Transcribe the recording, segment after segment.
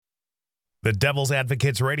The Devil's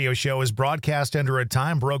Advocates radio show is broadcast under a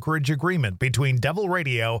time brokerage agreement between Devil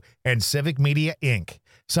Radio and Civic Media, Inc.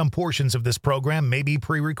 Some portions of this program may be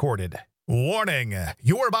pre-recorded. Warning,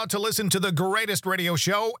 you are about to listen to the greatest radio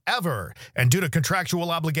show ever. And due to contractual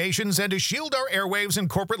obligations and to shield our airwaves and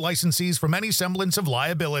corporate licensees from any semblance of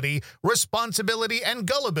liability, responsibility, and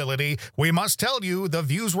gullibility, we must tell you the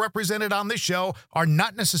views represented on this show are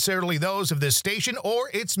not necessarily those of this station or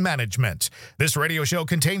its management. This radio show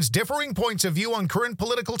contains differing points of view on current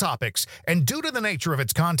political topics, and due to the nature of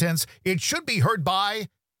its contents, it should be heard by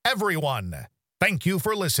everyone. Thank you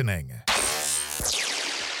for listening.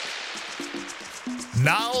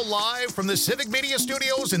 Now live from the Civic Media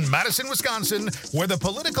Studios in Madison, Wisconsin, where the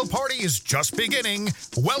political party is just beginning,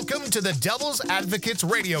 welcome to the Devil's Advocates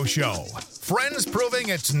radio show. Friends proving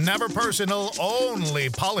it's never personal, only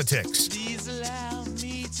politics. Please allow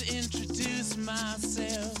me to introduce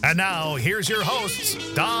myself. And now, here's your hosts,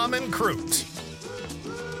 Dom and Crute.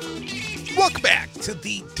 Welcome back to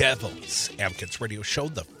the Devil's Advocates radio show,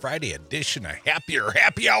 the Friday edition, a happier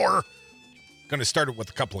happy hour. Going to start it with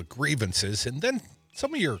a couple of grievances and then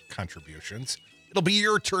some of your contributions. It'll be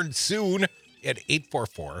your turn soon at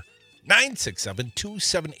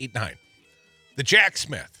 844-967-2789. The Jack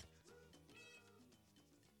Smith,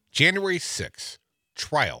 January 6th,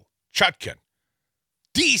 trial, Chutkin,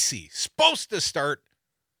 D.C., supposed to start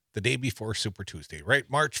the day before Super Tuesday, right?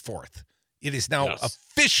 March 4th. It is now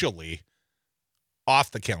officially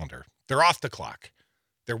off the calendar. They're off the clock.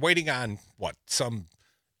 They're waiting on, some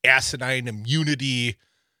asinine immunity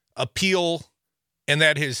appeal, and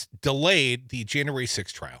that has delayed the January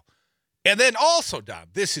 6th trial. And then also, Dom,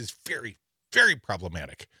 this is very, very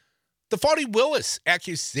problematic. The Fani Willis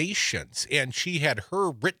accusations, and she had her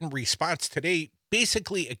written response today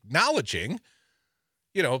basically acknowledging,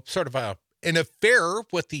 sort of an affair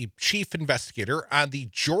with the chief investigator on the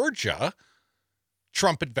Georgia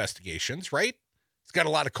Trump investigations, right? He's got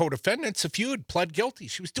a lot of co-defendants. A few had pled guilty.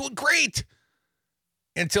 She was doing great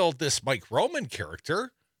until this Mike Roman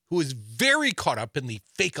character, who is very caught up in the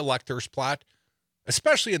fake electors plot,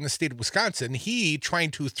 especially in the state of Wisconsin, he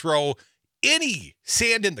trying to throw any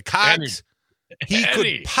sand in the cogs he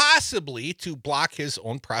could possibly to block his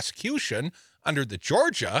own prosecution under the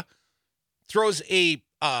Georgia, throws a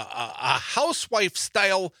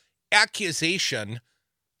housewife-style accusation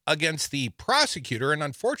against the prosecutor, and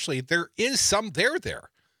unfortunately, there is some there.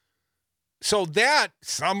 So that,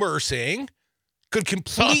 some are saying, could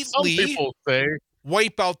completely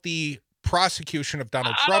wipe out the prosecution of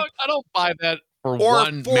Donald Trump. I don't buy that for or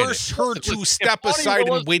 1 force minute. her to step aside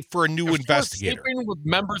and wait for a new investigator. Sleeping with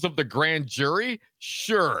members of the grand jury,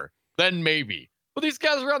 sure, then maybe. But these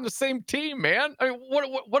guys are on the same team, man. I mean,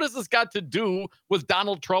 what has this got to do with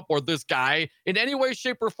Donald Trump or this guy in any way,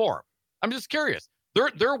 shape, or form? I'm just curious.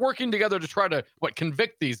 They're working together to try to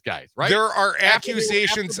convict these guys, right? There are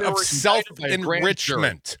accusations of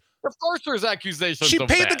self-enrichment. Of course there's accusations. She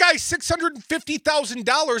paid the guy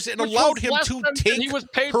 $650,000 and allowed him to take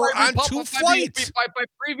her on 2 flights. By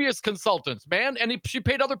previous consultants, man. And she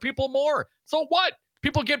paid other people more. So what?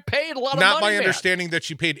 People get paid a lot of money. Not my understanding that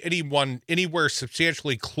she paid anyone anywhere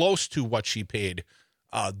substantially close to what she paid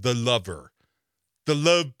the lover. The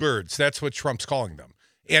lovebirds. That's what Trump's calling them.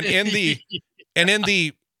 And in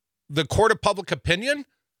the court of public opinion,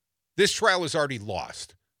 this trial is already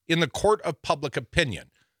lost. In the court of public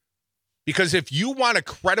opinion. Because if you want a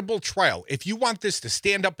credible trial, if you want this to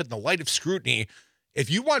stand up in the light of scrutiny,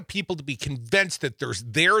 if you want people to be convinced that there's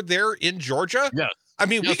there in Georgia, yes. I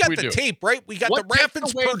mean, we got the tape, right? We got the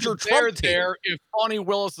Raffens perjure Trump tape. There if Fani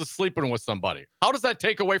Willis is sleeping with somebody. How does that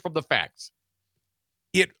take away from the facts?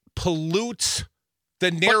 It pollutes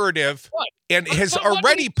the narrative and has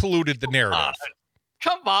already polluted the narrative.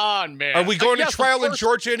 Come on, man. Are we going to trial in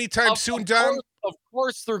Georgia anytime soon, Dom? Of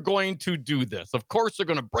course they're going to do this. Of course they're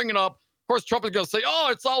going to bring it up. Of course Trump is going to say,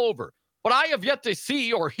 it's all over. But I have yet to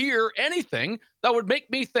see or hear anything that would make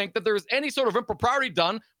me think that there's any sort of impropriety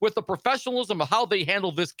done with the professionalism of how they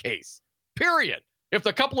handle this case. Period. If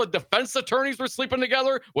the couple of defense attorneys were sleeping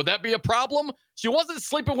together, would that be a problem? She wasn't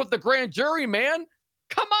sleeping with the grand jury, man.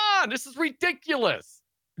 Come on. This is ridiculous.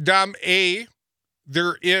 Dom,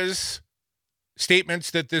 there is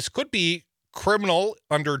statements that this could be criminal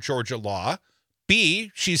under Georgia law.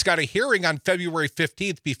 B, she's got a hearing on February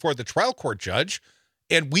 15th before the trial court judge,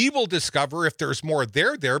 and we will discover if there's more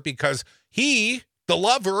there because he, the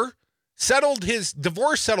lover, settled his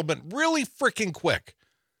divorce settlement really freaking quick.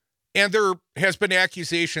 And there has been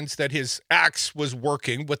accusations that his ex was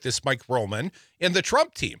working with this Mike Roman and the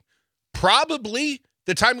Trump team. Probably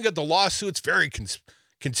the timing of the lawsuit's very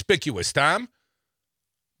conspicuous, Tom.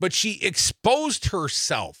 But she exposed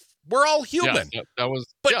herself We're all human. Yes, that was,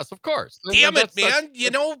 but yes, of course. Damn it, man.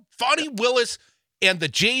 Fani Willis and the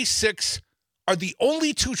J6 are the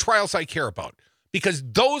only two trials I care about, because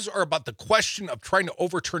those are about the question of trying to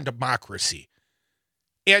overturn democracy.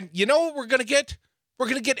 And you know what we're going to get? We're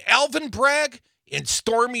going to get Alvin Bragg and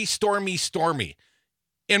Stormy.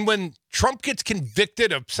 And when Trump gets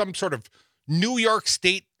convicted of some sort of New York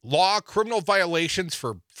State law, criminal violations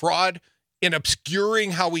for fraud in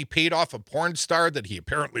obscuring how he paid off a porn star that he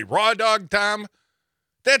apparently raw dogged, Tom,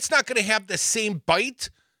 that's not going to have the same bite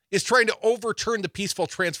as trying to overturn the peaceful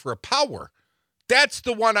transfer of power. That's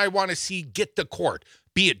the one I want to see get to court,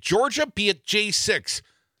 be it Georgia, be it J6.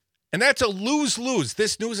 And that's a lose-lose.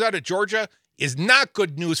 This news out of Georgia is not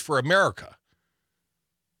good news for America.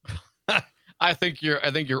 I think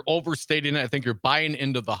you're overstating it. I think you're buying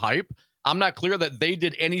into the hype. I'm not clear that they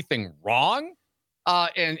did anything wrong.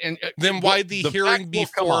 And then why the hearing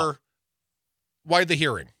before? Why the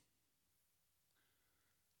hearing?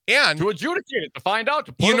 And to adjudicate it, to find out,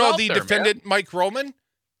 to put you it know out the there, defendant, man. Mike Roman,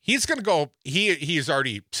 he's going to go. He's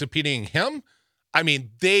already subpoenaing him. I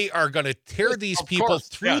mean, they are going to tear these people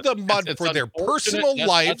through the mud for their personal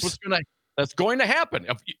lives. That's going to happen.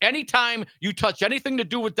 Anytime you touch anything to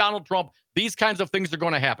do with Donald Trump, these kinds of things are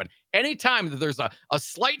going to happen. Anytime that there's a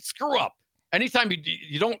slight screw up, anytime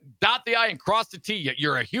you don't dot the I and cross the T,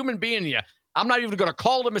 you're a human being. I'm not even going to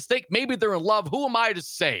call it a mistake. Maybe they're in love. Who am I to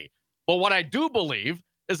say? But what I do believe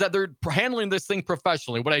is that they're handling this thing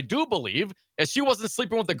professionally. What I do believe is she wasn't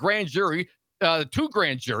sleeping with the grand jury, two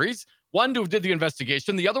grand juries, one who did the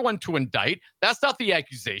investigation, the other one to indict. That's not the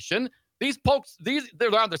accusation. These folks,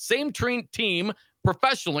 they're on the same team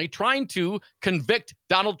professionally trying to convict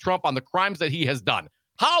Donald Trump on the crimes that he has done.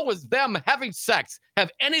 How is them having sex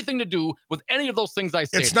have anything to do with any of those things I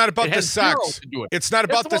say? It's not about the sex. It's not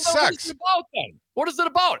about the sex. What is it about then? What is it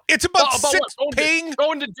about? It's about paying.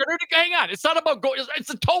 Going to dinner together. Hang on. It's not about going.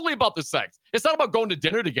 It's totally about the sex. It's not about going to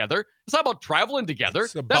dinner together. It's not about traveling together.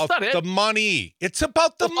 It's about That's not it. The money. It's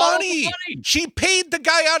about the money. She paid the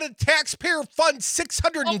guy out of taxpayer fund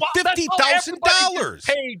 $650,000.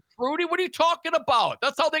 Paid, Rudy. What are you talking about?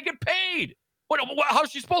 That's how they get paid.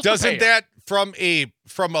 How's she supposed to pay? Doesn't that, from a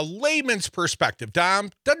layman's perspective,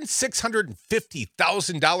 Dom, doesn't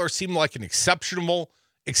 $650,000 seem like an exceptional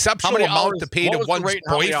amount to pay to one's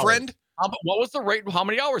boyfriend? What was the rate? How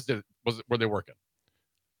many hours were they working?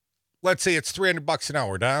 Let's say it's $300 an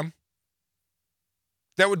hour, Dom.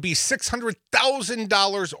 That would be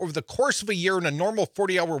 $600,000 over the course of a year in a normal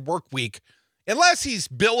 40-hour work week, unless he's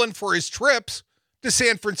billing for his trips to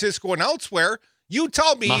San Francisco and elsewhere. You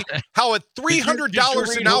tell me how at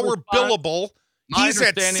 $300 an hour billable, he's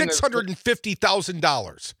at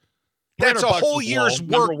 $650,000. That's a whole year's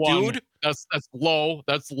work, dude. That's low.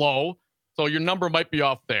 That's low. So your number might be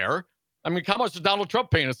off there. I mean, how much is Donald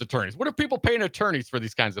Trump paying his attorneys? What are people paying attorneys for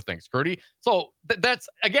these kinds of things, Crute? So that's,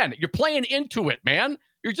 again, you're playing into it, man.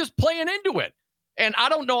 You're just playing into it. And I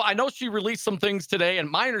don't know. I know she released some things today, and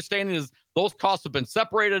my understanding is those costs have been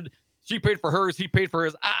separated. She paid for hers. He paid for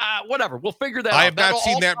his. Whatever. We'll figure that out. I have not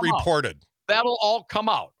seen that reported. That'll all come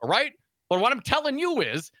out. All right. But what I'm telling you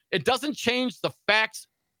is it doesn't change the facts,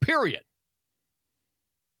 period.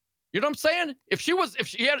 You know what I'm saying? If she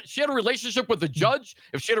had a relationship with the judge,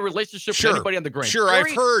 if she had a relationship with anybody on the grand jury.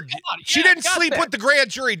 I've heard. She didn't sleep with the grand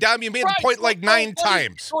jury, Dom. You made the point like 9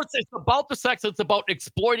 times. So it's about the sex. It's about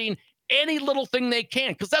exploiting any little thing they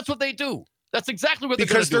can, because that's what they do. That's exactly what they're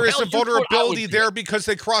going to do. Because there is a vulnerability there because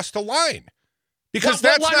they crossed the line. Because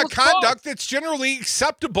that's not conduct that's generally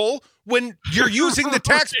acceptable when you're using the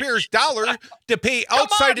taxpayer's dollar to pay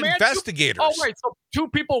outside investigators. Right. So 2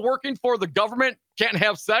 people working for the government can't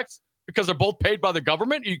have sex because they're both paid by the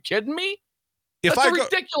government? Are you kidding me? That's a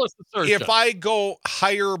ridiculous assertion. If I go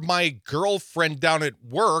hire my girlfriend down at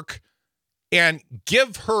work and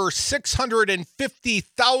give her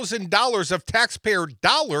 $650,000 of taxpayer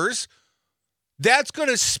dollars, that's going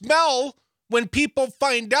to smell when people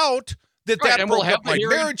find out that broke up my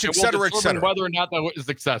marriage, et cetera, et cetera. Whether or not that is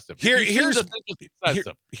excessive. Here's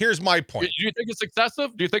my point. Do you think it's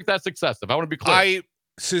excessive? Do you think that's excessive? I want to be clear. I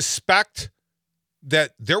suspect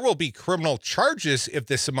that there will be criminal charges if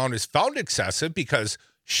this amount is found excessive, because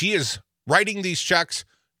she is writing these checks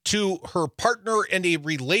to her partner in a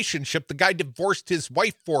relationship. The guy divorced his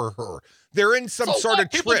wife for her. They're in some sort of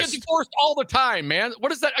tryst. People get divorced all the time, man.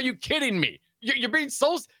 What is that? Are you kidding me? You're being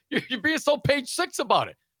so page 6 about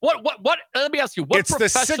it. What? Let me ask you. It's the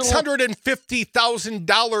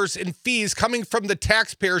 $650,000 in fees coming from the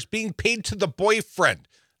taxpayers being paid to the boyfriend.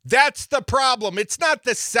 That's the problem. It's not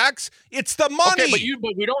the sex, it's the money. Okay,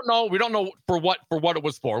 but we don't know. We don't know for what it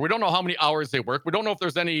was for. We don't know how many hours they work. We don't know if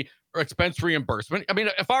there's any expense reimbursement. I mean,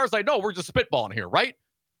 as far as I know, we're just spitballing here, right?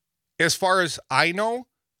 As far as I know,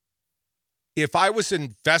 if I was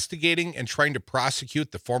investigating and trying to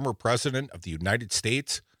prosecute the former president of the United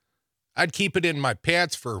States, I'd keep it in my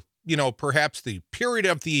pants for, perhaps the period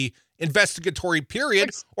of the investigatory period,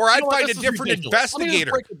 or I'd find a different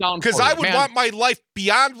investigator, because I would want my life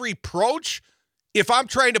beyond reproach if I'm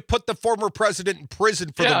trying to put the former president in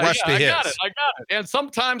prison for the rest of his. I got it. And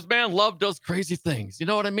sometimes, man, love does crazy things. You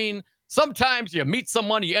know what I mean? Sometimes you meet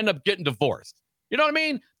someone, you end up getting divorced. You know what I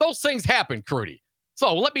mean? Those things happen, Crute.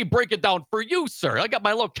 So let me break it down for you, sir. I got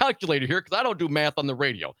my little calculator here because I don't do math on the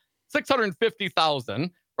radio.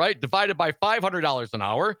 650,000, right, divided by $500 an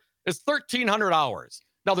hour is 1,300 hours.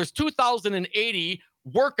 Now, there's 2,080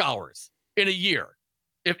 work hours in a year.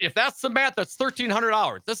 If that's the math, that's 1,300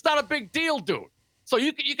 hours. That's not a big deal, dude. So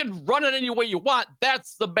you can run it any way you want.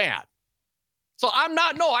 That's the math. So I'm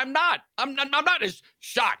not as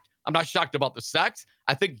shocked. I'm not shocked about the sex.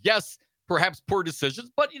 I think, yes, perhaps poor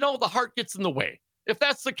decisions, but, the heart gets in the way. If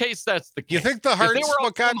that's the case, that's the case. You think the heart's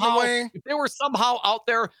what got in the way? If they were somehow out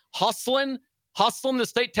there hustling the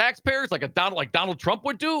state taxpayers like Donald Trump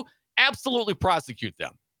would do, absolutely prosecute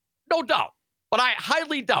them. No doubt. But I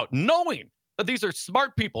highly doubt, knowing that these are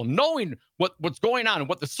smart people, knowing what's going on and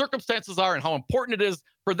what the circumstances are and how important it is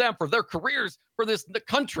for them, for their careers, for the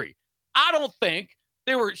country. I don't think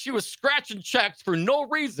she was scratching checks for no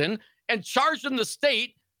reason and charging the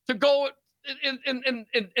state to go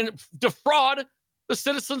and defraud the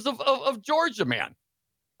citizens of Georgia, man.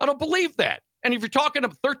 I don't believe that. And if you're talking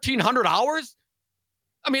of 1,300 hours,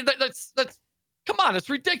 I mean, that's come on, it's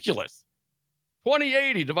ridiculous.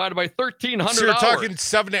 2080 divided by 1,300 hours. So you're talking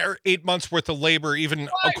 7 or 8 months worth of labor, even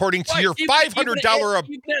according to your $500 even at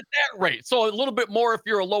that rate. So a little bit more if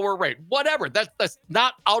you're a lower rate. Whatever. That's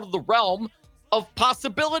not out of the realm of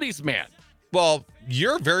possibilities, man. Well,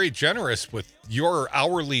 you're very generous with your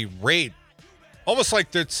hourly rate. Almost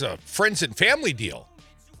like it's a friends and family deal.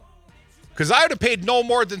 Because I would have paid no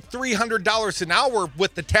more than $300 an hour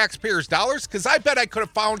with the taxpayers' dollars, because I bet I could have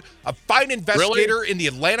found a fine investigator in the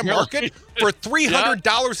Atlanta market for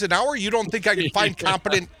 $300 an hour. You don't think I can find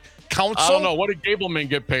competent counsel? I don't know. What did Gableman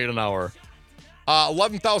get paid an hour?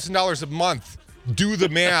 $11,000 a month. Do the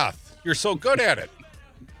math. You're so good at it.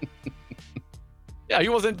 Yeah, he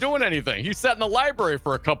wasn't doing anything. He sat in the library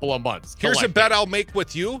for a couple of months. Here's a bet I'll make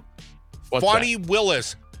with you. Fani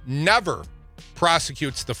Willis never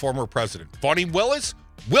prosecutes the former president. Fani Willis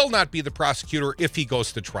will not be the prosecutor if he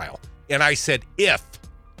goes to trial. And I said if.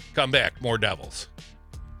 Come back, more Devils.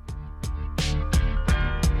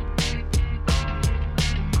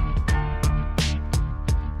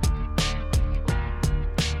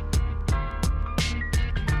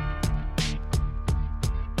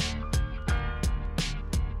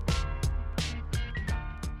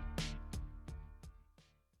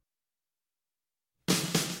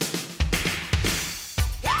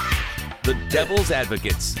 The Devil's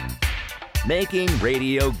Advocates, making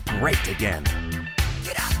radio great again.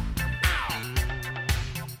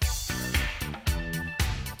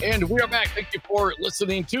 And we are back. Thank you for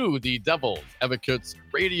listening to the Devil's Advocates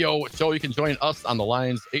radio show. You can join us on the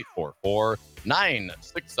lines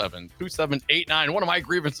 844-967-2789. One of my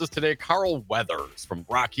grievances today, Carl Weathers from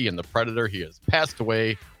Rocky and the Predator. He has passed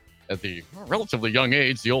away at the relatively young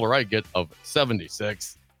age, the older I get, of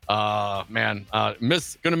 76. Gonna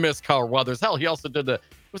miss Carl Weathers. Hell, he also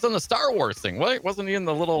was on the Star Wars thing, right? Wasn't he in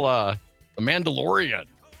the little the Mandalorian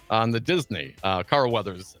on the Disney? Carl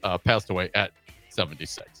Weathers passed away at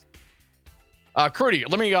 76. Crute,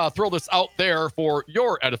 let me throw this out there for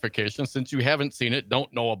your edification, since you haven't seen it,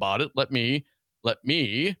 don't know about it. Let me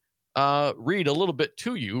read a little bit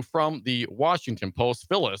to you from the Washington Post.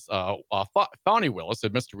 Fani Willis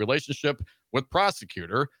had missed a relationship with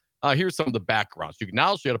prosecutor. Here's some of the background. She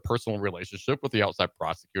acknowledged she had a personal relationship with the outside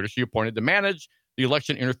prosecutor she appointed to manage the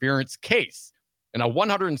election interference case. In a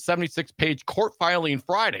 176-page court filing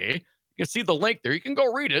Friday, you can see the link there. You can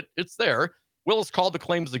go read it. It's there. Willis called the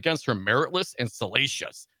claims against her meritless and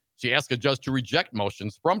salacious. She asked a judge to reject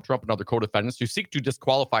motions from Trump and other co-defendants who seek to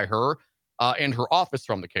disqualify her and her office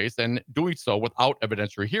from the case, and doing so without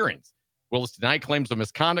evidentiary hearings. Willis denied claims of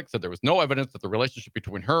misconduct, said there was no evidence that the relationship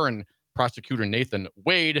between her and prosecutor Nathan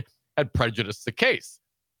Wade had prejudiced the case.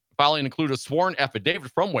 The filing included a sworn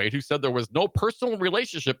affidavit from Wade, who said there was no personal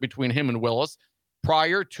relationship between him and Willis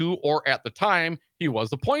prior to or at the time he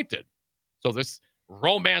was appointed. So this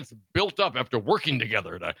romance built up after working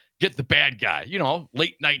together to get the bad guy,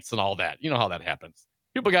 late nights and all that. You know how that happens.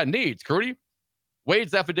 People got needs, Crute.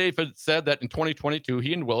 Wade's affidavit said that in 2022,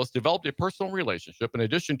 he and Willis developed a personal relationship in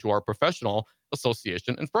addition to our professional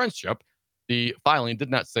association and friendship. The filing did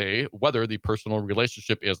not say whether the personal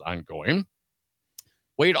relationship is ongoing.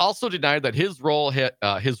 Wade also denied that his role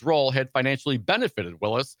had financially benefited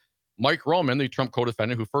Willis. Mike Roman, the Trump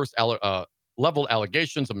co-defendant who first leveled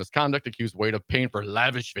allegations of misconduct, accused Wade of paying for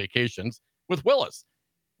lavish vacations with Willis.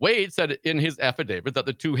 Wade said in his affidavit that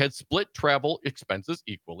the two had split travel expenses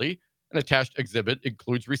equally. An attached exhibit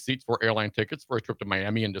includes receipts for airline tickets for a trip to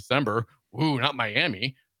Miami in December. Ooh, not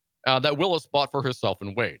Miami. That Willis bought for herself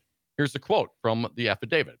and Wade. Here's a quote from the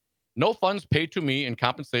affidavit. No funds paid to me in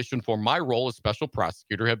compensation for my role as special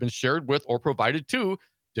prosecutor have been shared with or provided to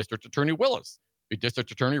District Attorney Willis. The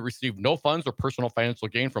district attorney received no funds or personal financial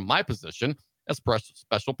gain from my position as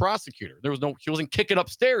special prosecutor. She wasn't kicking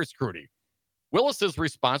upstairs, Crute. Willis's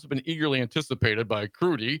response has been eagerly anticipated by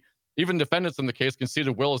Crute. Even defendants in the case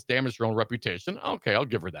conceded Willis damaged her own reputation. Okay, I'll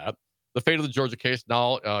give her that. The fate of the Georgia case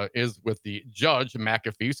now is with the judge,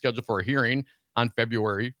 McAfee, scheduled for a hearing on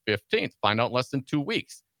February 15th. Find out in less than 2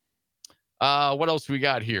 weeks. What else we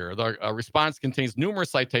got here? The response contains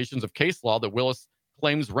numerous citations of case law that Willis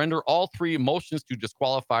claims render all three motions to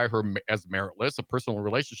disqualify her as meritless. A personal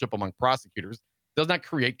relationship among prosecutors does not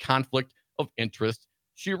create conflict of interest,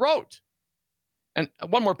 she wrote. And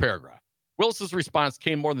one more paragraph. Willis's response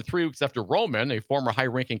came more than 3 weeks after Roman, a former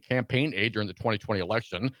high-ranking campaign aide during the 2020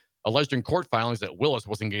 election, alleged in court filings that Willis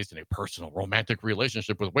was engaged in a personal romantic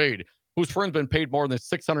relationship with Wade, whose firm had been paid more than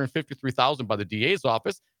 $653,000 by the DA's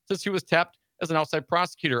office since he was tapped as an outside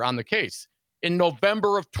prosecutor on the case in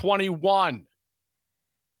November of 21.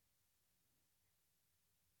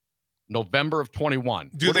 November of 21.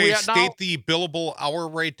 Do they state the billable hour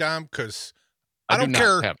rate down? Because I don't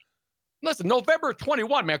care. Listen, November of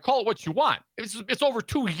 21, man, call it what you want. It's over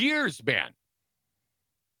 2 years, man.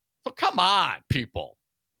 So come on, people.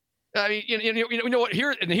 I mean, you know what?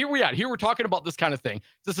 Here we are. Here we're talking about this kind of thing.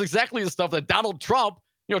 This is exactly the stuff that Donald Trump,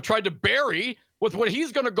 tried to bury with what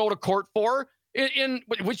he's going to go to court for, in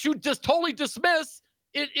which you just totally dismiss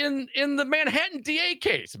in the Manhattan DA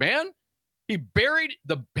case, man. He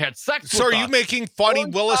had sex. So are you making Fani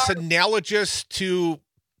Willis analogous to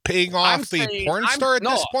paying off the porn star at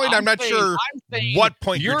this point? I'm not sure what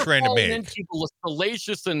point you're trying to make. Into the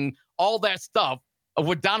salacious and all that stuff of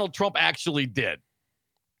what Donald Trump actually did.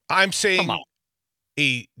 I'm saying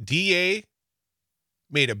a DA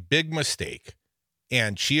made a big mistake,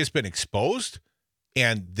 and she has been exposed,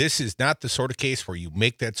 and this is not the sort of case where you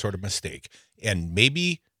make that sort of mistake. And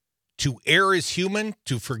maybe to err is human,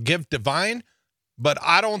 to forgive divine, but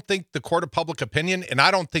I don't think the court of public opinion, and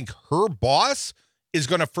I don't think her boss is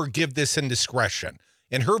going to forgive this indiscretion.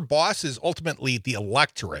 And her boss is ultimately the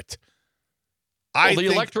electorate. I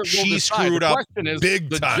think she screwed up big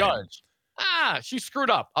time. Judge. She screwed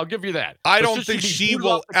up. I'll give you that. I don't think she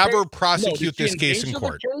will ever prosecute this case in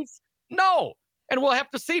court. No. And we'll have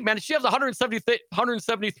to see, man. She has a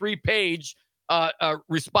 173-page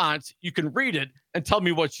response. You can read it and tell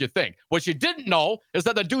me what you think. What you didn't know is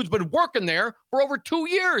that the dude's been working there for over 2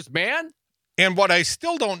 years, man. And what I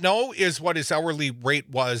still don't know is what his hourly rate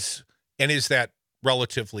was, and is that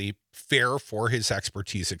relatively fair for his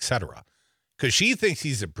expertise, etc. Because she thinks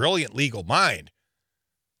he's a brilliant legal mind.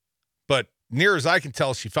 But near as I can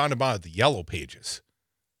tell, she found him out of the yellow pages.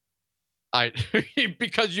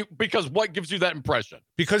 Because what gives you that impression?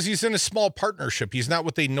 Because he's in a small partnership. He's not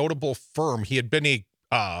with a notable firm. He had been a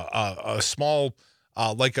small,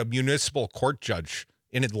 like a municipal court judge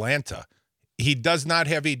in Atlanta. He does not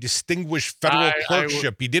have a distinguished federal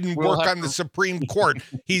clerkship. He didn't work on the Supreme Court.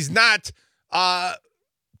 He's not,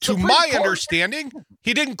 to my understanding,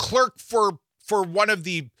 he didn't clerk for one of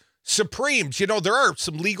the Supremes. There are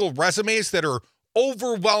some legal resumes that are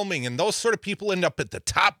overwhelming, and those sort of people end up at the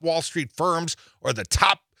top Wall Street firms or the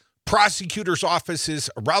top prosecutors' offices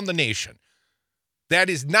around the nation.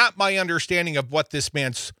 That is not my understanding of what this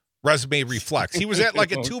man's resume reflects. He was at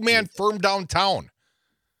like a two-man firm downtown.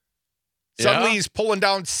 Suddenly he's pulling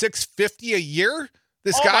down $650 a year.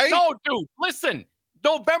 This guy? No, dude. Listen,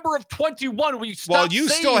 November of 21. Will you stop? Well, you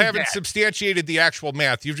still haven't substantiated the actual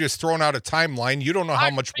math. You've just thrown out a timeline. You don't know how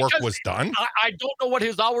much work was done. I don't know what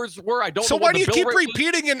his hours were. I don't. So know why do you keep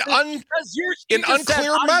repeating an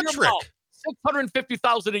unclear metric?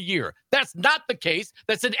 $650,000 a year. That's not the case.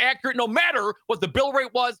 That's inaccurate, no matter what the bill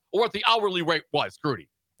rate was or what the hourly rate was, Crute.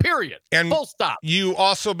 Period. And full stop. You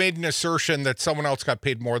also made an assertion that someone else got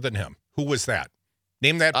paid more than him. Who was that?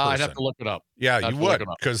 Name that person. I'd have to look it up. Yeah, you would,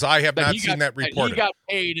 because I have not seen that reported. He got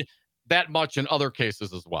paid that much in other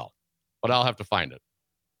cases as well, but I'll have to find it.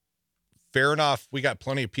 Fair enough. We got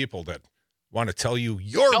plenty of people that want to tell you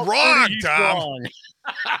you're wrong, Tom. Wrong.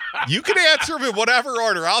 You can answer them in whatever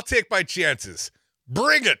order. I'll take my chances.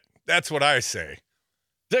 Bring it. That's what I say.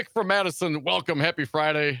 Dick from Madison, welcome. Happy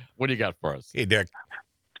Friday. What do you got for us? Hey, Dick.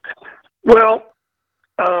 Well,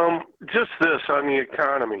 just this on the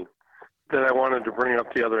economy that I wanted to bring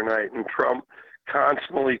up the other night, and Trump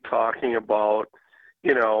constantly talking about,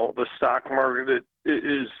 the stock market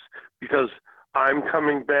is because I'm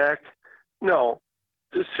coming back. No,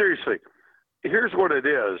 seriously, here's what it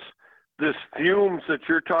is. This fumes that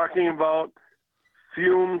you're talking about,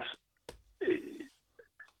 fumes,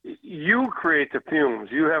 you create the fumes.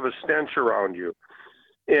 You have a stench around you.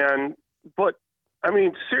 But, I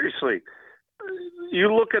mean, seriously,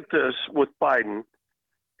 you look at this with Biden,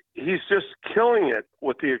 he's just killing it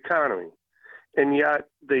with the economy. And yet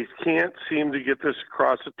they can't seem to get this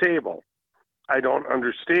across the table. I don't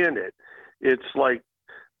understand it. It's like,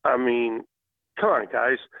 I mean, come on,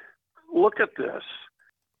 guys, look at this.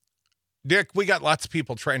 Dick, we got lots of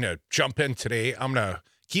people trying to jump in today. I'm going to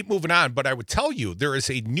keep moving on, but I would tell you there is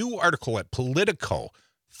a new article at Politico,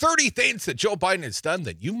 30 things that Joe Biden has done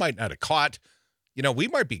that you might not have caught. We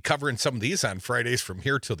might be covering some of these on Fridays from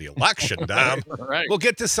here till the election, Dom. Right. We'll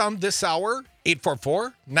get to some this hour,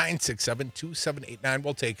 844-967-2789.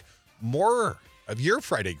 We'll take more of your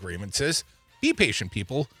Friday grievances. Be patient,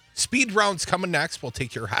 people. Speed round's coming next. We'll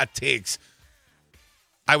take your hot takes.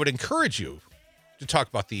 I would encourage you to talk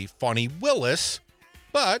about the Fani Willis,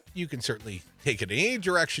 but you can certainly take it in any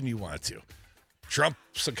direction you want to.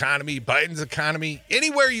 Trump's economy, Biden's economy,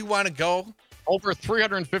 anywhere you want to go. Over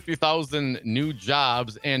 350,000 new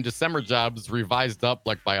jobs, and December jobs revised up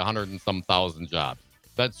like by 100 and some thousand jobs.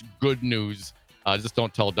 That's good news. Just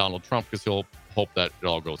don't tell Donald Trump because he'll hope that it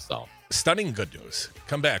all goes south. Stunning good news.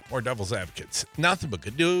 Come back. More Devil's Advocates. Nothing but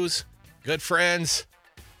good news. Good friends.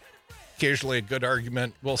 Occasionally a good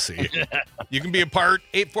argument. We'll see. You can be a part.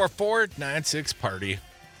 844-96-PARTY.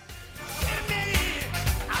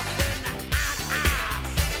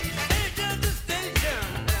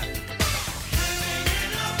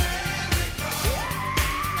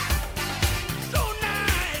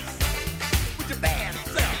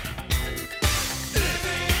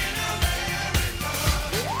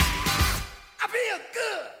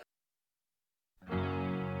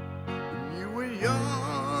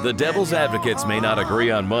 The Devil's Advocates may not agree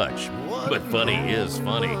on much, but funny is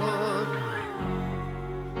funny.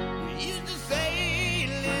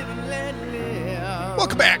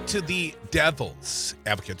 Welcome back to the Devil's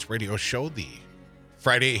Advocates Radio Show, the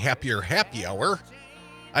Friday Happier Happy Hour.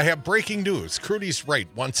 I have breaking news. Crute's right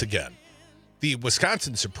once again. The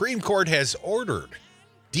Wisconsin Supreme Court has ordered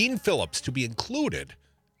Dean Phillips to be included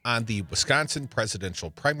on the Wisconsin presidential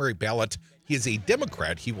primary ballot. He is a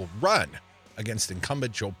Democrat. He will run against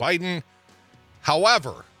incumbent Joe Biden.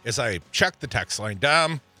 However, as I check the text line,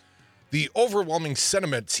 Dom, the overwhelming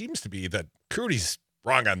sentiment seems to be that Crute's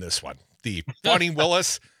wrong on this one. The Fani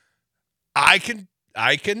Willis, I can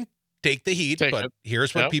take the heat, but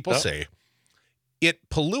here's what people say. It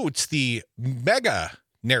pollutes the mega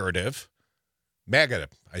narrative. MAGA,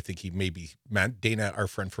 I think he maybe meant, Dana, our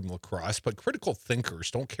friend from La Crosse, but critical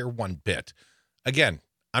thinkers don't care one bit. Again,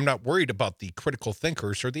 I'm not worried about the critical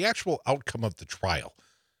thinkers or the actual outcome of the trial.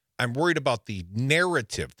 I'm worried about the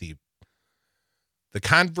narrative, the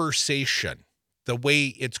conversation, the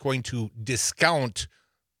way it's going to discount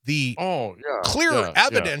the clear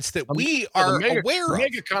evidence that we are aware of.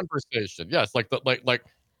 Mega conversation, yes, like the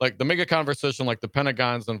mega conversation, like the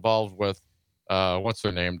Pentagon's involved with what's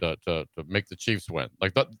their name to make the Chiefs win.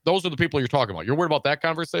 Like those are the people you're talking about. You're worried about that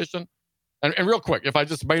conversation. And real quick, if I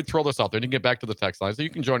just may throw this out there, and you can get back to the text line, so you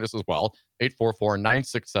can join us as well,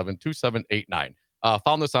 844-967-2789.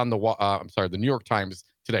 Found this on the New York Times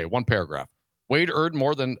today, one paragraph. Wade earned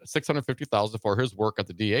more than $650,000 for his work at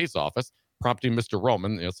the DA's office, prompting Mr.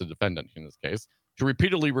 Roman, it's the defendant in this case, to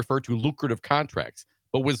repeatedly refer to lucrative contracts.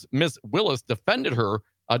 But Ms. Willis defended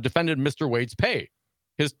Mr. Wade's pay.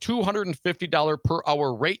 His $250 per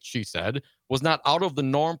hour rate, she said, was not out of the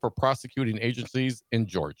norm for prosecuting agencies in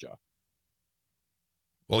Georgia.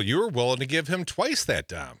 Well, you were willing to give him twice that,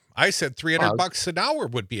 Dom. I said $300 an hour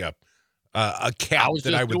would be a cap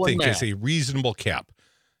that I would think is a reasonable cap.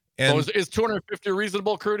 And so is $250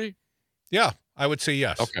 reasonable, Crute? Yeah, I would say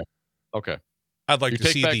yes. Okay. I'd like to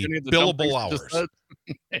see the billable hours.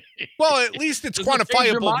 Well, at least it's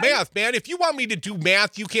quantifiable math, man. If you want me to do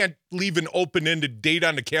math, you can't leave an open-ended date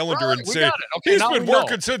on the calendar and say, he's been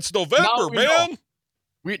working since November, man.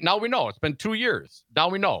 Now we know. It's been 2 years. Now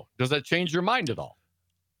we know. Does that change your mind at all?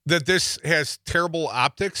 that this has terrible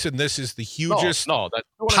optics and this is the hugest no, that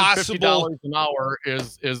 $250 an hour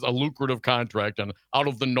is a lucrative contract and out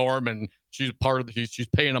of the norm, and she's she's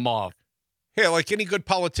paying them off. Hey, like any good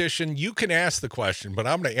politician, you can ask the question, but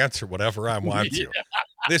I'm going to answer whatever I want to.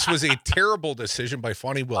 This was a terrible decision by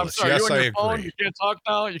Fani Willis. I'm sorry, yes, I agree. Phone? You can't talk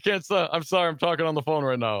now? You can't say, I'm sorry, I'm talking on the phone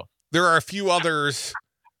right now. There are a few others.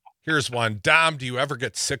 Here's one. Dom, do you ever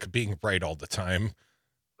get sick of being right all the time?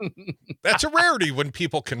 That's a rarity when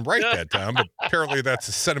people can write that, Dom, but apparently that's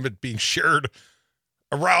a sentiment being shared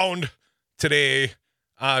around today.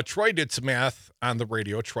 Troy did some math on the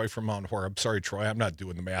radio. Troy from Mount Horeb. Sorry, Troy, I'm not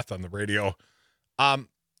doing the math on the radio.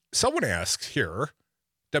 Someone asks here,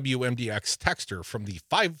 WMDX texter from the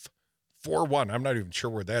 541. I'm not even sure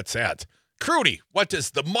where that's at. Crute, what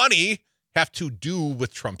does the money have to do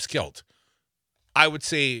with Trump's guilt? I would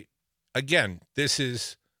say, again, this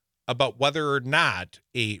is about whether or not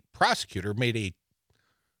a prosecutor made a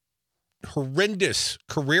horrendous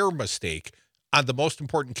career mistake on the most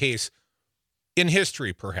important case in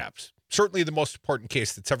history, perhaps. Certainly the most important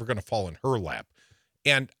case that's ever going to fall in her lap.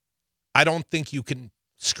 And I don't think you can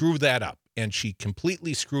screw that up. And she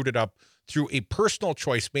completely screwed it up through a personal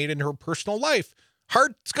choice made in her personal life.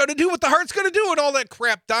 Heart's going to do what the heart's going to do and all that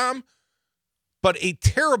crap, Dom. But a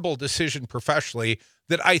terrible decision professionally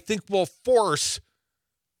that I think will force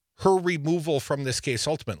her removal from this case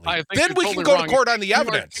ultimately. Then we can go to court on the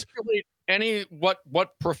evidence.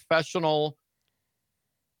 What professional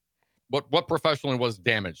was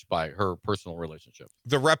damaged by her personal relationship?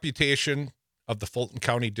 The reputation of the Fulton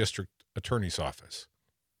County District Attorney's Office.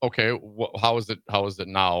 Okay, how is it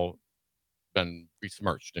now been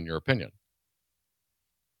besmirched in your opinion?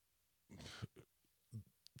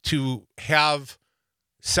 To have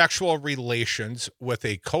sexual relations with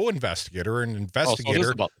a co-investigator, an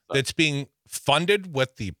investigator that's being funded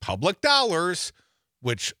with the public dollars,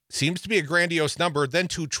 which seems to be a grandiose number, then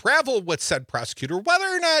to travel with said prosecutor, whether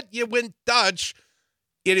or not you went Dutch,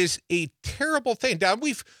 it is a terrible thing. Now,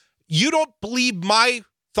 you don't believe my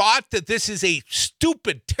thought that this is a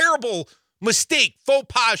stupid, terrible mistake, faux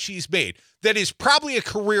pas she's made, that is probably a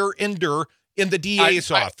career ender in the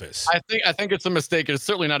DA's office. I think it's a mistake. It's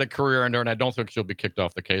certainly not a career ender, and I don't think she'll be kicked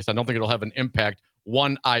off the case. I don't think it'll have an impact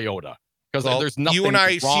one iota. Because there's nothing. You and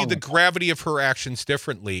I see the gravity of her actions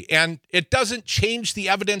differently. And it doesn't change the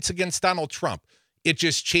evidence against Donald Trump. It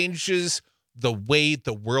just changes the way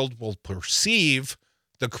the world will perceive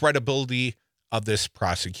the credibility of this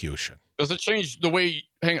prosecution. Does it change the way?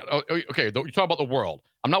 Hang on. Okay, you talk about the world.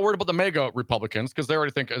 I'm not worried about the mega Republicans because they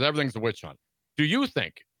already think everything's a witch hunt. Do you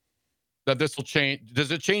think that this will change?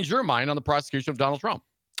 Does it change your mind on the prosecution of Donald Trump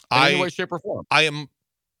in any way, shape, or form? I am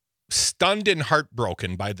stunned and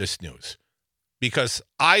heartbroken by this news because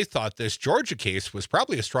I thought this Georgia case was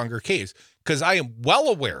probably a stronger case because I am well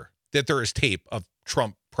aware that there is tape of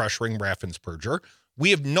Trump pressuring Raffensperger.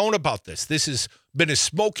 We have known about this. This has been a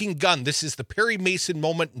smoking gun. This is the Perry Mason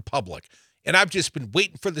moment in public. And I've just been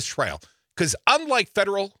waiting for this trial because unlike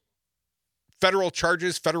federal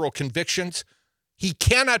charges, federal convictions, he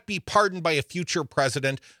cannot be pardoned by a future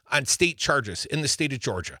president on state charges in the state of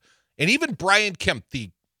Georgia. And even Brian Kemp, the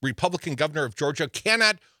Republican governor of Georgia,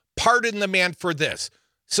 cannot pardon the man for this.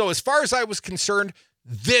 So as far as I was concerned,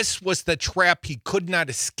 this was the trap he could not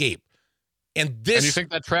escape. And you think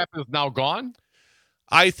that trap is now gone?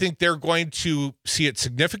 I think they're going to see it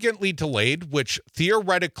significantly delayed, which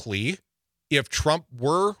theoretically, if Trump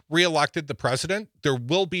were reelected the president, there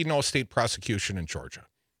will be no state prosecution in Georgia.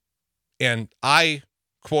 And I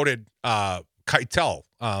quoted Keitel,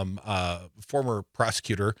 former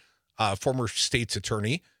prosecutor, former state's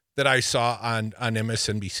attorney that I saw on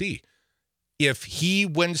MSNBC. If he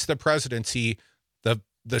wins the presidency,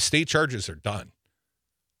 the state charges are done.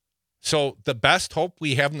 So the best hope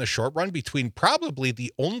we have in the short run, between probably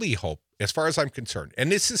the only hope, as far as I'm concerned,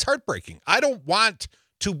 and this is heartbreaking. I don't want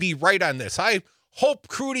to be right on this. I hope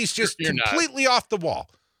Crute's just completely off the wall.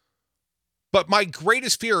 But my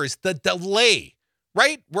greatest fear is the delay,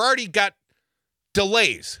 right? We're already got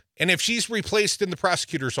delays. And if she's replaced in the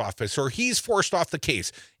prosecutor's office or he's forced off the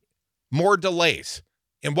case, more delays.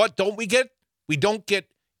 And what don't we get? We don't get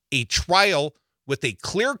a trial with a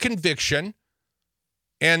clear conviction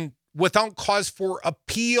and without cause for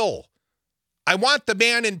appeal. I want the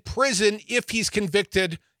man in prison if he's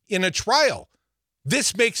convicted in a trial.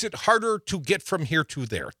 This makes it harder to get from here to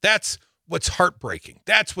there. That's what's heartbreaking.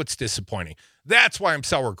 That's what's disappointing. That's why I'm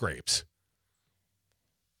sour grapes.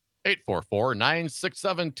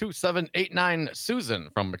 844-967-2789. Susan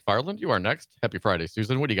from McFarland, you are next. Happy Friday,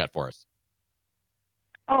 Susan. What do you got for us?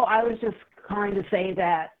 Oh, I was just going to say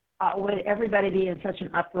that would everybody be in such an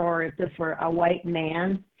uproar if this were a white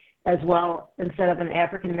man as well instead of an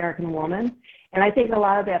African-American woman. And I think a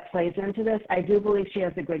lot of that plays into this. I do believe she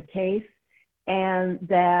has a good case, and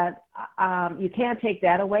that you can't take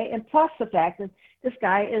that away. And plus the fact that this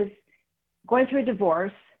guy is going through a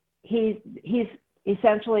divorce. He's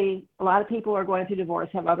essentially, a lot of people who are going through divorce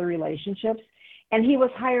have other relationships, and he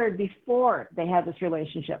was hired before they had this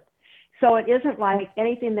relationship. So it isn't like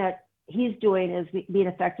anything that he's doing is being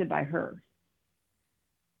affected by her.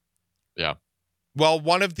 Yeah. Well,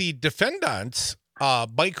 one of the defendants,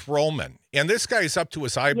 Mike Roman, and this guy's up to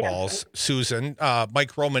his eyeballs, yes. Susan,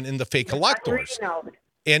 Mike Roman in the fake electors.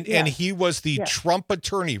 And he was the Trump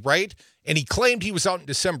attorney, right? And he claimed he was out in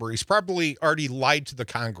December. He's probably already lied to the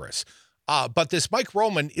Congress. But this Mike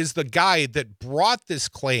Roman is the guy that brought this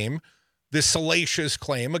claim, this salacious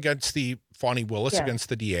claim against the Fani Willis, against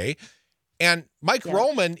the DA. And Mike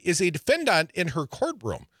Roman is a defendant in her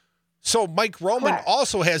courtroom. So Mike Roman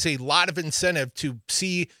also has a lot of incentive to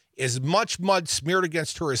see as much mud smeared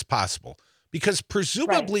against her as possible, because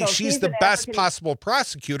presumably she's the best possible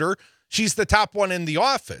prosecutor. She's the top one in the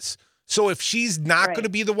office. So if she's not going to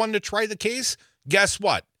be the one to try the case, guess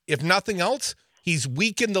what? If nothing else, he's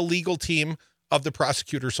weakened the legal team of the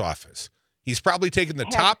prosecutor's office. He's probably taken the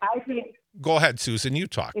top. Go ahead, Susan, you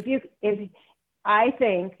talk. I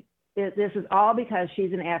think this is all because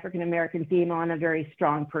she's an African-American female and a very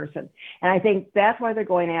strong person. And I think that's why they're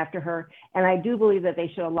going after her. And I do believe that they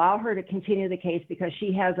should allow her to continue the case because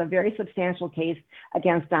she has a very substantial case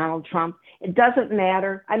against Donald Trump. It doesn't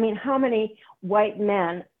matter. I mean, how many white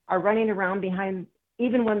men are running around behind,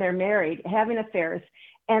 even when they're married, having affairs?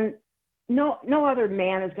 And no other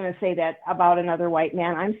man is going to say that about another white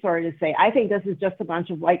man. I'm sorry to say. I think this is just a bunch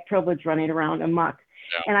of white privilege running around amok.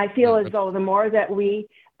 Yeah. And I feel as though the more that we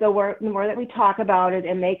talk about it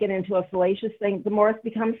and make it into a salacious thing, the more it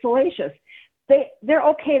becomes salacious. They're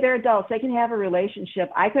okay. They're adults. They can have a relationship.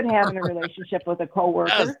 I could have a relationship with a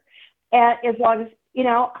coworker, and as long as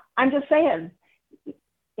I'm just saying.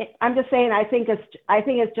 I think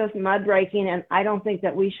it's just mud raking, and I don't think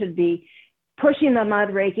that we should be pushing the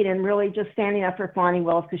mud raking and really just standing up for Fani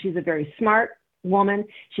Willis because she's a very smart woman.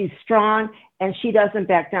 She's strong, and she doesn't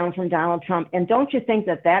back down from Donald Trump. And don't you think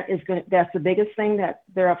that's the biggest thing that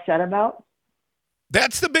they're upset about?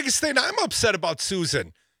 That's the biggest thing I'm upset about,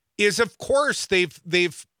 Susan, is of course they've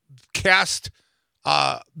cast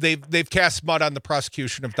mud on the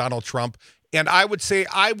prosecution of Donald Trump. And I would say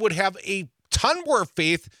I would have a ton more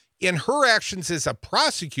faith in her actions as a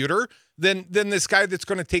prosecutor than this guy that's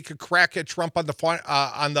going to take a crack at Trump on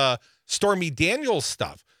the Stormy Daniels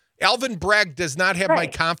stuff. Alvin Bragg does not have my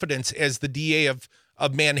confidence as the DA of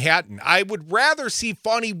Manhattan. I would rather see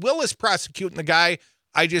Fani Willis prosecuting the guy.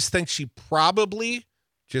 I just think she probably,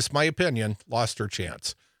 just my opinion, lost her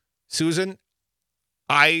chance. Susan,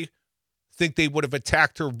 I think they would have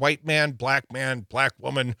attacked her white man, black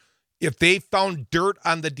woman. If they found dirt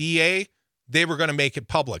on the DA, they were going to make it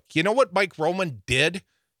public. You know what Mike Roman did?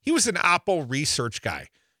 He was an Oppo research guy.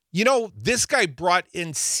 This guy brought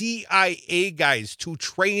in CIA guys to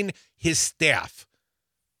train his staff.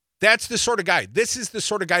 That's the sort of guy. This is the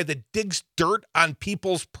sort of guy that digs dirt on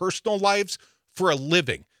people's personal lives for a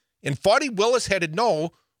living. And Fani Willis had to know,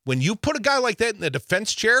 when you put a guy like that in the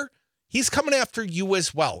defense chair, he's coming after you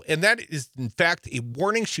as well. And that is, in fact, a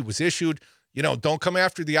warning she was issued. Don't come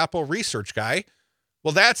after the Oppo research guy.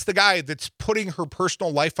 Well, that's the guy that's putting her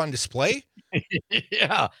personal life on display.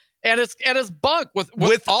 Yeah. And it's bunk with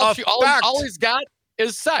all he's got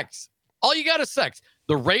is sex. All you got is sex.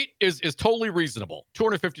 The rate is totally reasonable.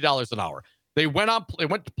 $250 an hour. They went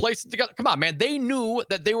to places together. Come on, man. They knew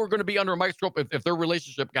that they were going to be under a microscope if their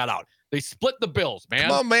relationship got out. They split the bills, man.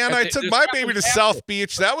 Come on, man. I took my baby to South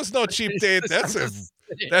Beach. That was no cheap date.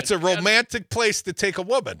 That's a romantic place to take a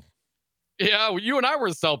woman. Yeah, well, you and I were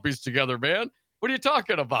in South Beach together, man. What are you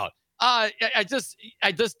talking about? I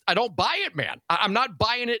don't buy it, man. I'm not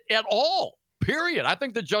buying it at all, period. I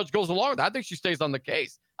think the judge goes along with that. I think she stays on the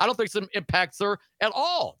case. I don't think it impacts her at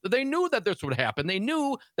all. They knew that this would happen. They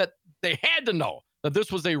knew that they had to know that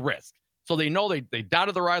this was a risk. So they know they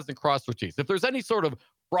dotted their I's and crossed their T's. If there's any sort of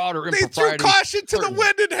broader impropriety. They threw caution to the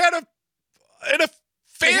wind and had an affair.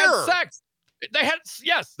 They had sex.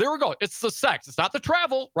 Yes, there we go. It's the sex. It's not the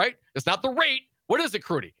travel, right? It's not the rate. What is it,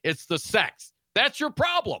 Crute? It's the sex. That's your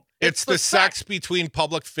problem. It's the sex between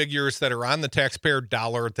public figures that are on the taxpayer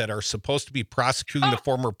dollar that are supposed to be prosecuting the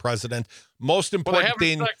former president. Most important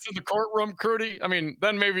thing. Sex in the courtroom, Crute. I mean,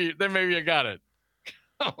 then maybe you got it.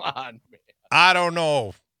 Come on, man. I don't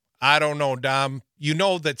know, Dom. You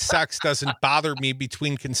know that sex doesn't bother me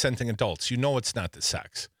between consenting adults. You know it's not the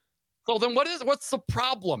sex. So then what's the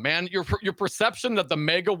problem, man? Your perception that the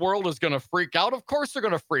mega world is going to freak out? Of course they're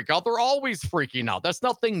going to freak out. They're always freaking out. That's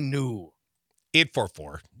nothing new.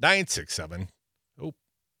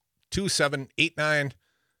 844-967-2789.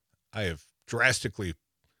 I have drastically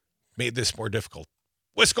made this more difficult.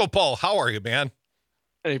 Wisco Paul, how are you, man?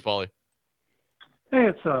 Hey, Paulie. Hey,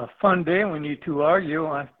 it's a fun day when you two argue.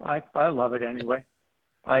 I love it anyway.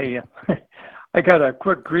 I got a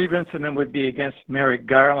quick grievance, and it would be against Merrick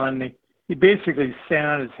Garland. He basically sat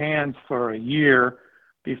on his hands for a year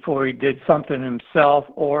before he did something himself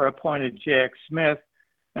or appointed Jack Smith.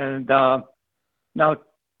 And now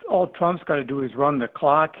all Trump's got to do is run the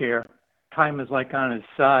clock here. Time is like on his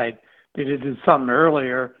side. They did something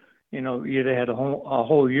earlier. You'd have had a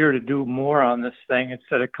whole year to do more on this thing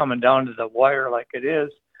instead of coming down to the wire like it is.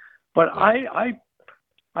 But I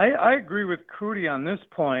agree with Crute on this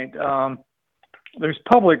point. There's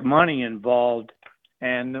public money involved,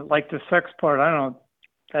 and like the sex part,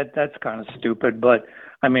 that's kind of stupid. But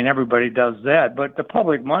I mean, everybody does that. But the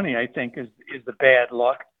public money, I think, is the bad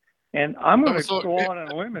luck. And I'm going to go on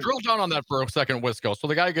a limb. Drill down on that for a second, Wisco. So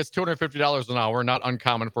the guy gets $250 an hour, not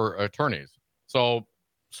uncommon for attorneys. So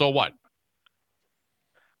what?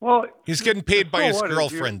 Well, he's getting paid by his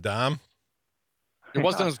girlfriend, Dom. It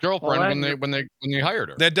wasn't his girlfriend when they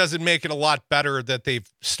hired her. That doesn't make it a lot better that they've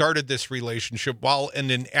started this relationship while in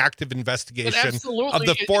an active investigation of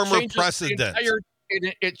the former president.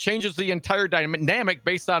 It changes the entire dynamic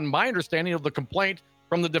based on my understanding of the complaint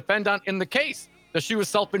from the defendant in the case that she was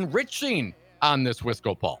self-enriching on this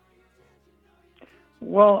Wisco Paul.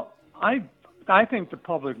 Well, I think the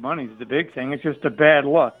public money is the big thing. It's just a bad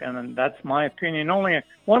luck, and that's my opinion. Only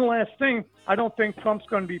one last thing. I don't think Trump's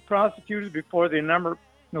going to be prosecuted before the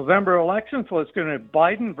November election, so it's going to be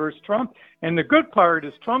Biden versus Trump. And the good part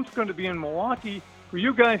is Trump's going to be in Milwaukee for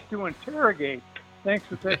you guys to interrogate. Thanks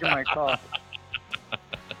for taking my call.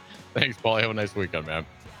 Thanks, Paul. Have a nice weekend, man.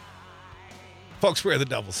 Folks, we're the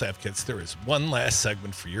Devil's Advocates. There is one last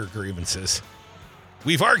segment for your grievances.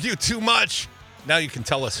 We've argued too much. Now you can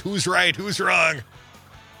tell us who's right, who's wrong.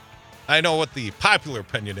 I know what the popular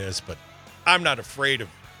opinion is, but I'm not afraid of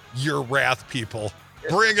your wrath, people.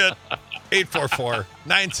 Bring it.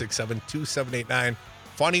 844-967-2789.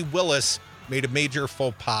 Fani Willis made a major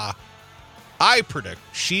faux pas. I predict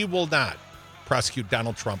she will not prosecute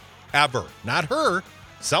Donald Trump ever. Not her.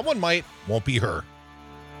 Someone might. Won't be her.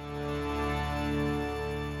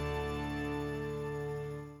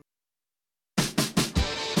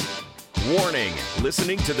 Warning,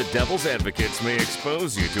 listening to the Devil's Advocates may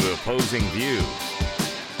expose you to opposing views.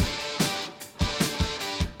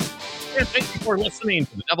 And thank you for listening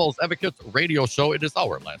to the Devil's Advocates radio show. It is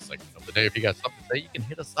our last segment of the day. If you got something to say, you can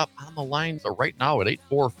hit us up on the lines right now at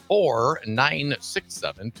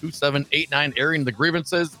 844-967-2789, airing the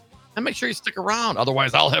grievances. And make sure you stick around.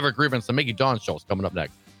 Otherwise, I'll have a grievance. The Mickey Dawn show is coming up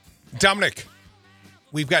next. Dominic,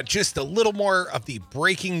 we've got just a little more of the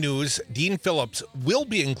breaking news. Dean Phillips will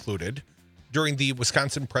be included during the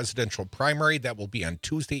Wisconsin presidential primary. That will be on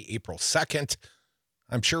Tuesday, April 2nd.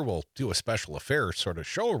 I'm sure we'll do a special affairs sort of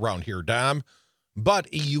show around here, Dom. But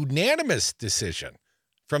a unanimous decision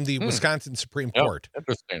from the Wisconsin Supreme Court.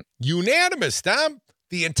 Interesting. Unanimous, Dom.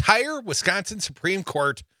 The entire Wisconsin Supreme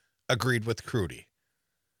Court agreed with Crute.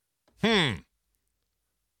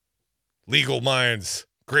 Legal minds,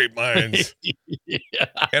 great minds. Yeah.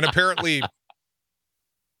 And apparently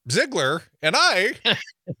Ziegler and I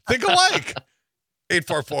think alike.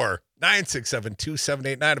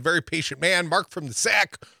 844-967-2789. A very patient man. Mark from the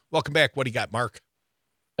Sac. Welcome back. What do you got, Mark?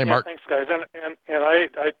 Hey, Mark. Thanks, guys. And I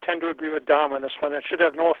tend to agree with Dom on this one. It should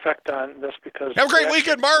have no effect on this because... Have a great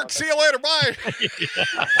weekend, Mark. See you later. Bye.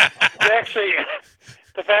 Actually,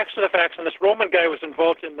 the facts are the facts. And this Roman guy was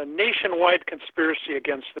involved in the nationwide conspiracy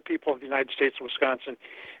against the people of the United States of Wisconsin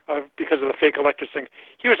because of the fake electors thing.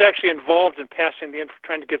 He was actually involved in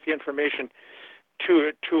trying to get the information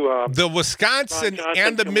to the Wisconsin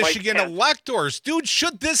and the Michigan electors. Dude,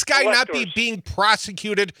 should this guy not be being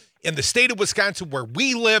prosecuted in the state of Wisconsin where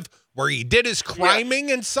we live, where he did his criming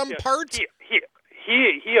in some parts? He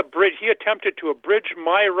attempted to abridge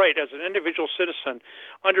my right as an individual citizen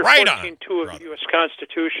under 14.2 of the U.S.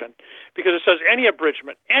 Constitution, because it says any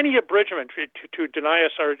abridgment to deny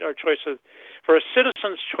us our choice for a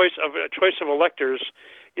citizen's choice of electors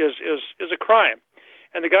is a crime.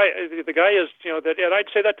 And the guy is, and I'd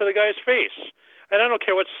say that to the guy's face. And I don't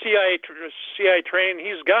care what CIA training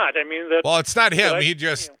he's got. I mean, well, it's not him. He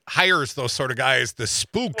just hires those sort of guys, the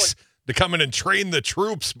spooks, to come in and train the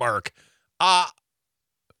troops, Mark.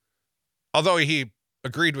 Although he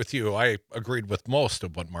agreed with you, I agreed with most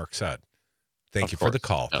of what Mark said. Thank you for the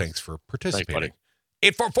call. Yes. Thanks for participating.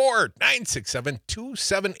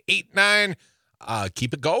 844-967-2789.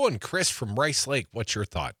 Keep it going. Chris from Rice Lake, what's your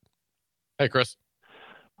thought? Hey, Chris.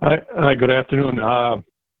 Hi, good afternoon.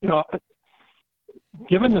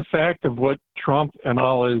 Given the fact of what Trump and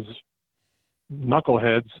all his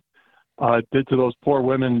knuckleheads did to those poor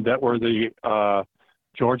women that were the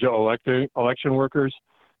Georgia election workers,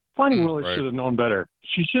 Fani Willis should have known better.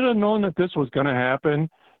 She should have known that this was going to happen,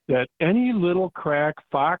 that any little crack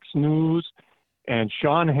Fox News and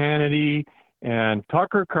Sean Hannity and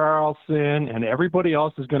Tucker Carlson and everybody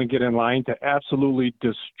else is going to get in line to absolutely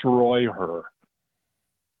destroy her.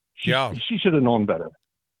 She should have known better.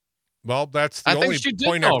 Well, that's the only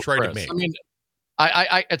point I've tried to make. I mean,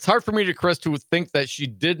 it's hard for me, Chris, to think that she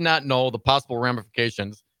did not know the possible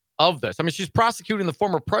ramifications of this. I mean, she's prosecuting the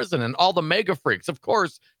former president and all the mega freaks. Of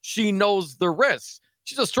course, she knows the risks.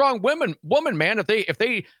 She's a strong woman, man. If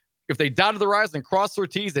they dotted their I's and crossed their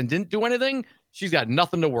T's and didn't do anything, she's got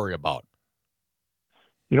nothing to worry about.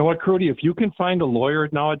 You know what, Crute? If you can find a lawyer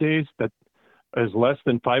nowadays that is less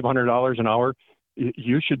than $500 an hour,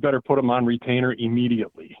 you should better put them on retainer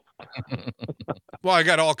immediately. Well, I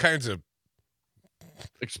got all kinds of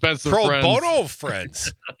expensive pro bono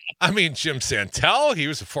friends. I mean, Jim Santel, he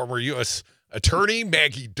was a former U.S. attorney.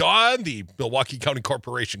 Maggie Dawn, the Milwaukee County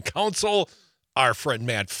Corporation Counsel. Our friend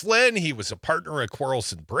Matt Flynn, he was a partner at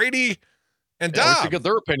Quarles and Brady. And Dom. We should get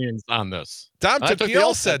their opinions on this. Dom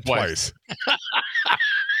Tequil said twice.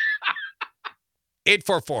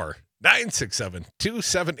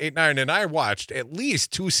 844-967-2789. And I watched at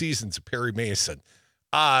least 2 seasons of Perry Mason.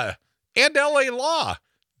 And L.A. Law.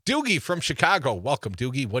 Doogie from Chicago. Welcome,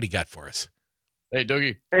 Doogie. What do you got for us? Hey,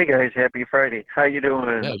 Doogie. Hey, guys. Happy Friday. How you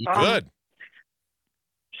doing? Yeah, good.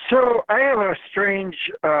 So I have a strange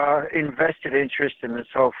invested interest in this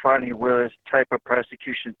whole Fani Willis type of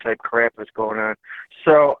prosecution type crap that's going on.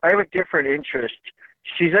 So I have a different interest.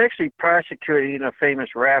 She's actually prosecuting a famous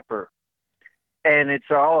rapper, and it's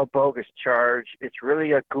all a bogus charge. It's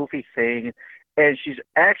really a goofy thing, and she's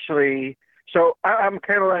actually... So I'm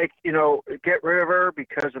kind of like, get rid of her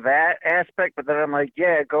because of that aspect. But then I'm like,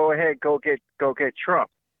 yeah, go ahead, go get Trump.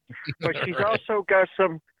 But she's also got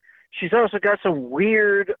some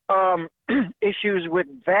weird issues with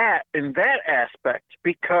that in that aspect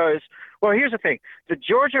because, well, here's the thing: the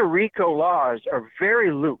Georgia RICO laws are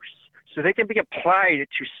very loose, so they can be applied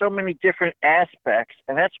to so many different aspects,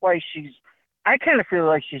 and that's why I kind of feel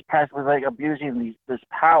like she's possibly like abusing this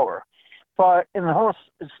power. But in the whole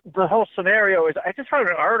scenario is, I just found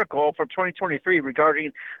an article from 2023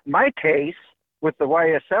 regarding my case with the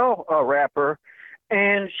YSL rapper,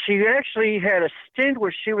 and she actually had a stint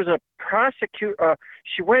where she was a prosecutor.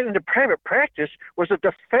 She went into private practice, was a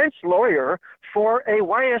defense lawyer for a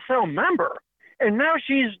YSL member, and now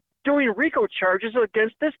she's doing RICO charges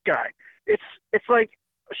against this guy. It's like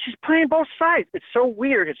she's playing both sides. It's so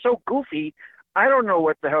weird. It's so goofy. I don't know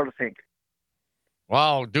what the hell to think.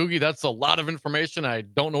 Wow, Doogie, that's a lot of information. I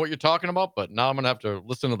don't know what you're talking about, but now I'm going to have to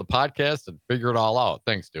listen to the podcast and figure it all out.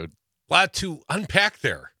 Thanks, dude. A lot to unpack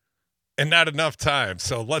there and not enough time.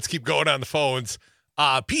 So let's keep going on the phones.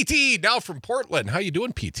 PT, now from Portland. How you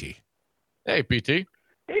doing, PT? Hey, PT.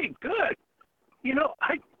 Hey, good.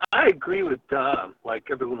 I agree with Dom like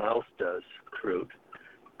everyone else does, Crute.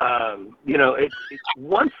 It's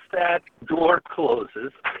once that door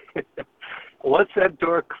closes,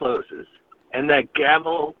 and that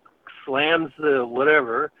gavel slams the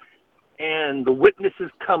whatever, and the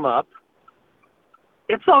witnesses come up,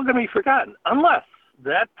 it's all going to be forgotten unless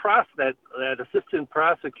that assistant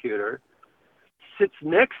prosecutor sits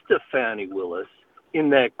next to Fani Willis in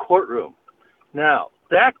that courtroom. Now,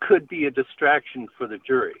 that could be a distraction for the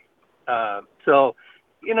jury.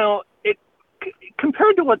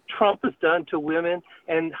 Compared to what Trump has done to women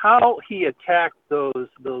and how he attacked those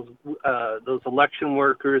election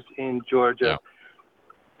workers in Georgia,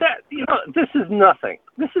 this is nothing.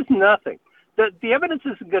 This is nothing. The evidence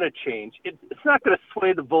isn't going to change. It's not going to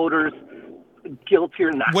sway the voters guilty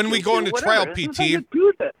or not. When we go into trial, PT,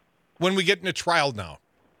 when we get into trial now,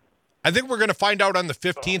 I think we're going to find out on the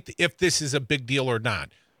 15th if this is a big deal or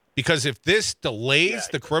not. Because if this delays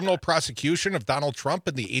the criminal prosecution of Donald Trump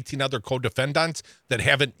and the 18 other co-defendants that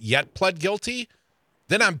haven't yet pled guilty,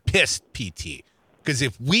 then I'm pissed, PT. Because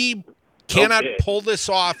if we cannot pull this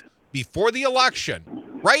off before the election,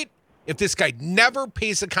 right? If this guy never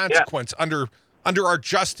pays a consequence under our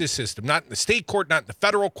justice system, not in the state court, not in the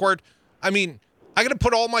federal court, I mean, I got to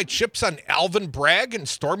put all my chips on Alvin Bragg and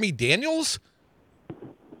Stormy Daniels?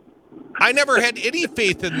 I never had any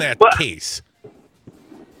faith in that case.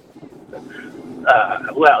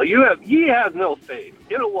 Well, he has no faith.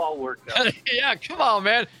 It'll all work out. Yeah, come on,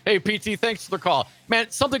 man. Hey, PT, thanks for the call. Man,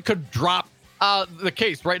 something could drop. The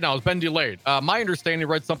case right now has been delayed. My understanding,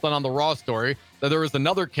 read something on the Raw story that there was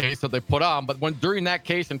another case that they put on, but during that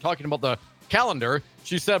case and talking about the calendar,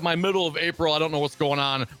 she said, my middle of April, I don't know what's going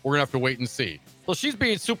on. We're going to have to wait and see. So she's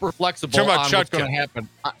being super flexible on what's going to happen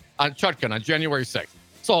on Chutkin on January 6th.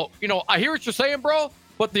 So, I hear what you're saying, bro,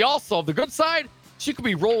 but the good side, she could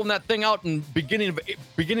be rolling that thing out in beginning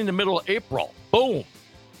to middle of April. Boom.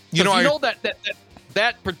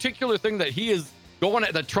 That particular thing that he is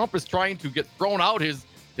that Trump is trying to get thrown out,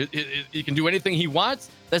 he can do anything he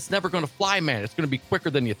wants. That's never going to fly, man. It's going to be quicker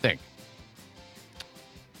than you think.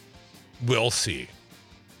 We'll see.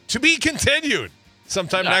 To be continued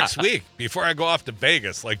sometime next week before I go off to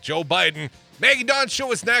Vegas, like Joe Biden. Maggie Dawn's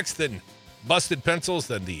show is next, then Busted Pencils,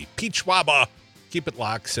 then the Peach Waba. Keep it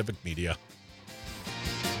locked, Civic Media.